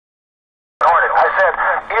said,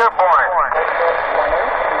 airborne. That's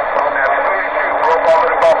 32. Go bumper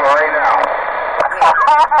to bumper right now.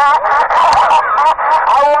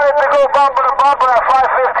 I wanted to go bumper to bumper at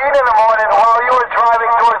 5:15 in the morning while you were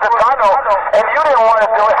driving towards the tunnel, and you didn't want to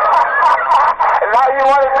do it. And now you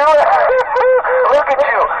want to do it? Look at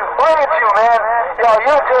you, man. Yo,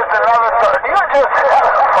 you're just you're just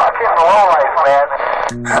fucking lowlife, man.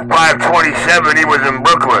 At 5:27, he was in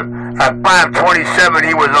Brooklyn. At 5:27,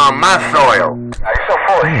 he was on my soil. You're so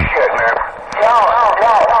full of shit, man. Yo,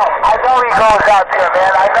 I know he goes out there,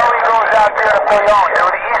 man. I know he goes out there to Bayonne,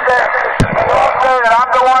 dude. He said that I'm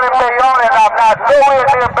the one in Bayonne, and I'm not nowhere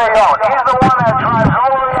near Bayonne. He's the one that drives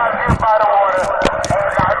all the way out here by the water.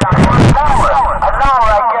 I know,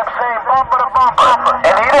 I kept saying bumper to bumper.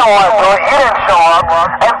 And he didn't want to do it. He didn't show up.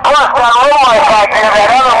 And plus, that lowlife back there, that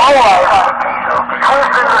other lowlife,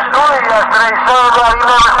 twisted the story yesterday, saying that he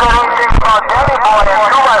never said anything about Danny Boy and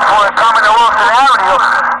 2x4 coming to Wilson Avenue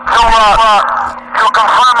to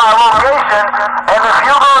confirm my location. And if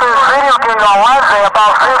you go to his video gig on Wednesday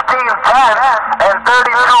about 15:10 and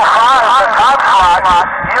 32:05, the time slot,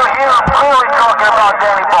 you hear him clearly talking about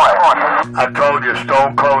Danny Boy. I told you,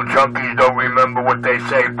 Stone Cold junkies don't remember what they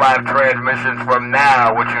say 5 transmissions from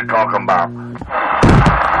now. What you talking about?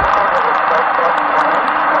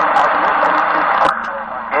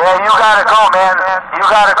 Yeah, you gotta go, man. You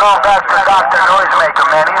gotta go back to Dr. Noisemaker,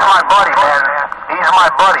 man. He's my buddy, man. He's my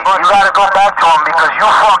buddy. You gotta go back to him because you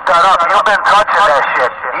fucked that up. You've been touching that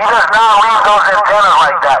shit. He does not leave those antennas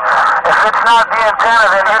like that. If it's not the antenna,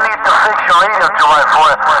 then you need to fix your radio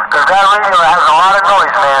 2x4 because that radio has a lot of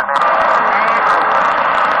noise, man.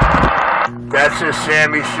 That's a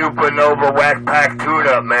Sammy Supernova Whack Pack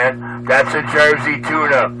tune-up, man. That's a Jersey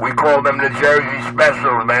tune-up. We call them the Jersey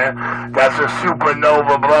Specials, man. That's a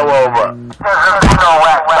Supernova blowover. He doesn't do no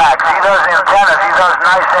whack packs. He does antennas. He does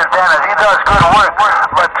nice antennas. He does good work.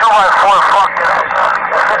 But 2x4 fucking...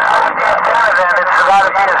 If it's not the antenna, then it's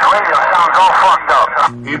gotta be his radio. Sounds all fucked up.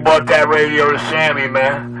 He bought that radio to Sammy,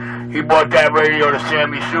 man. He bought that radio to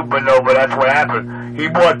Sammy Supernova. That's what happened. He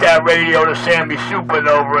bought that radio to Sammy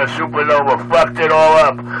Supernova, and Supernova fucked it all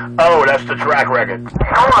up. Oh, that's the track record.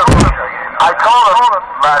 I told him,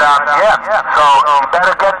 but yeah. So you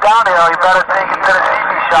better get down there. You better take it to the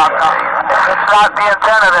CD shop. If it's not the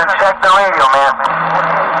antenna, then check the radio, man.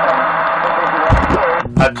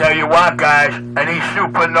 I'll tell you what, guys, any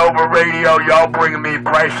Supernova radio, y'all bring me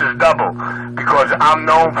prices double, because I'm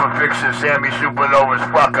known for fixing Sammy Supernova's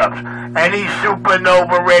fuck-ups. Any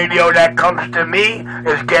Supernova radio that comes to me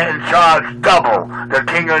is getting charged double. The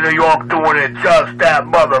King of New York doing it just that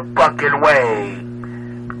motherfucking way.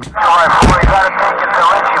 Alright, you gotta take it to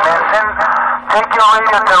Richie, man. Take your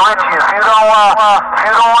radio to Richie. If you don't want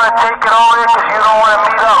to take it over because you don't want to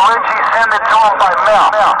meet up Richie, send it to him by mail.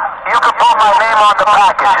 You can put my name on the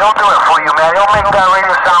package. He'll do it for you, man. He'll make that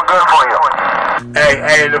radio sound good for you.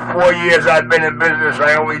 Hey, in the 4 years I've been in business,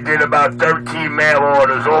 I only did about 13 mail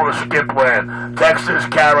orders over Skipland. Texas,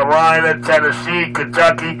 Carolina, Tennessee,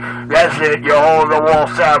 Kentucky. That's it. Your hole-in-the-wall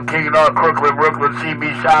South King, North Crooklyn, Brooklyn,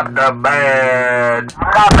 CB Shop, the band.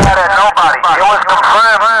 I'm not mad at nobody.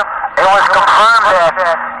 It was confirmed that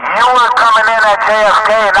you were coming in at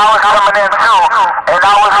JFK and I was coming in too. And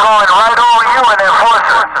I was going right over you and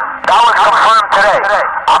Enforcer. That was confirmed today.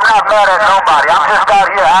 I'm not mad at nobody. I'm just out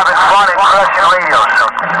here having fun and crushing radios.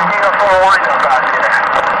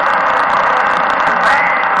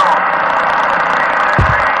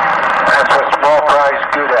 That's what small fry's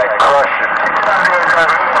good at, crushing.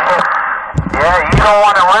 Yeah, you don't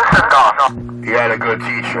want to listen though. He had a good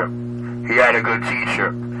teacher. He had a good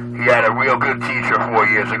teacher. He had a real good teacher 4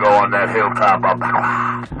 years ago on that hilltop up.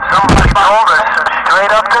 Somebody told us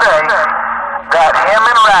straight up today that him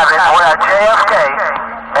and Rabbit were at JFK,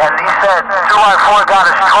 and he said 2x4 got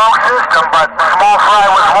a strong system, but Small Fry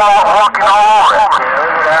was walking all over it.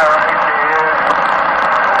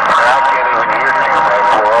 I can't even hear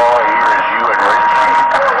 2x4. All I hear is you and Richie.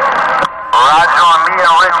 Roger on me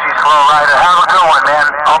and Richie, Slow Rider. Have a good one, man.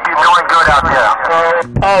 Hope you're doing good out there.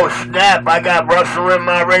 Oh, snap. I got Russell in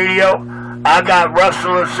my radio. I got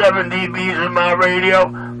Russell and 7 dBs in my radio.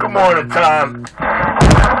 Good morning, Tom.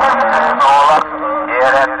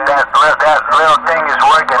 Yeah, that little thing is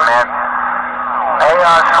working, man. Hey,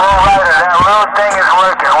 Slow Rider, that little thing is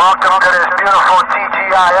working. Welcome to this beautiful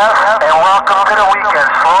TGIF, and welcome to the weekend.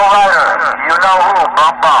 Slow Rider, you know who,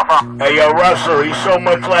 bump bump. Hey, yo, Russell, he's so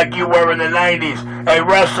much like you were in the 90s. Hey,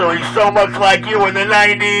 Russell, he's so much like you in the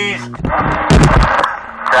 90s.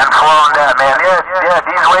 10-4 on that, man. Yeah,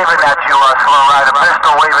 he's waving at you, Slow Rider.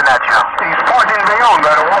 Pistol waving at you. He's pointing me on,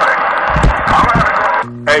 by the way.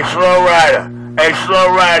 Hey, Slow Rider. Hey,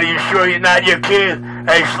 Slow Rider, you sure you're not your kid?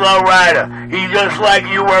 Hey, Slow Rider, he's just like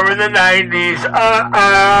you were in the 90s.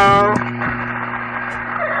 Uh-oh.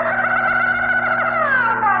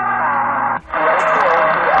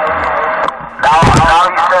 Now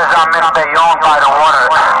he says I'm in Bayonne by the water.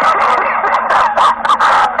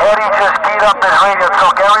 Eddie just keyed up his radio,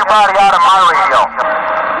 took everybody out of my radio.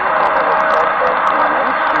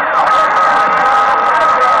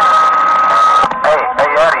 Hey,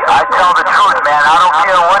 Eddie, I tell the truth, man. I don't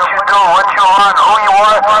care what you do, what you run, who you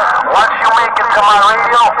are. Once you make it to my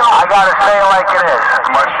radio, I gotta say it like it is.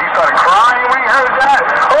 But she started crying when you heard that?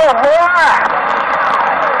 Oh, boy!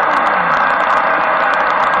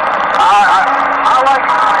 I like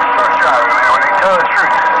it when they truck driver, man, when they tell the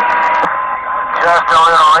truth. Just a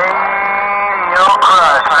little radio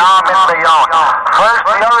crush. Now I'm in Bayonne. First,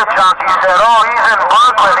 the other junkie said, oh, he's in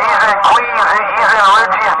Brooklyn, he's in Queens, he's in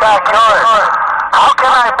Richie's backyard. How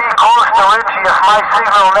can I be close to Richie if my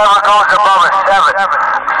signal never goes above a 7?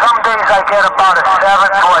 Some days I get about a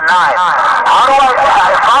 7 to a 9. How do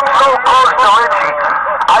if I'm so close to Richie,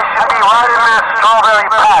 I should be right in this strawberry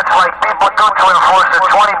patch like people do to enforcers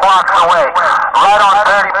 20 blocks away, right on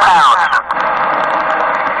 30 pounds.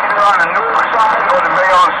 Either on the Newark side or the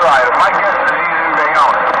Bayonne side. My guess is he's in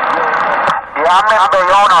Bayonne. Yeah, I'm in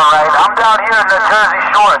Bayonne, all right. I'm down here in the Jersey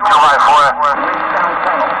Shore at 2x4.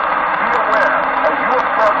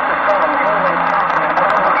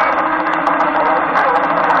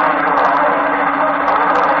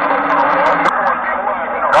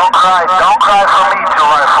 Don't cry for me,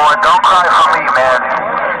 2x4. Don't cry for me, man.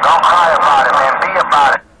 Don't cry about it, man. Be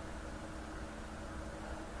about it.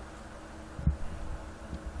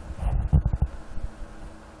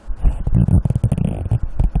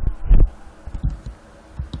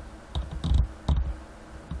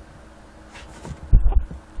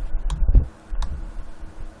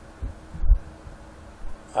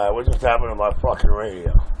 Alright, what just happened to my fucking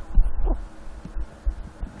radio?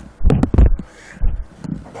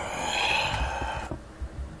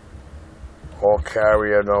 All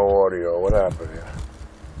carrier, no audio. What happened here?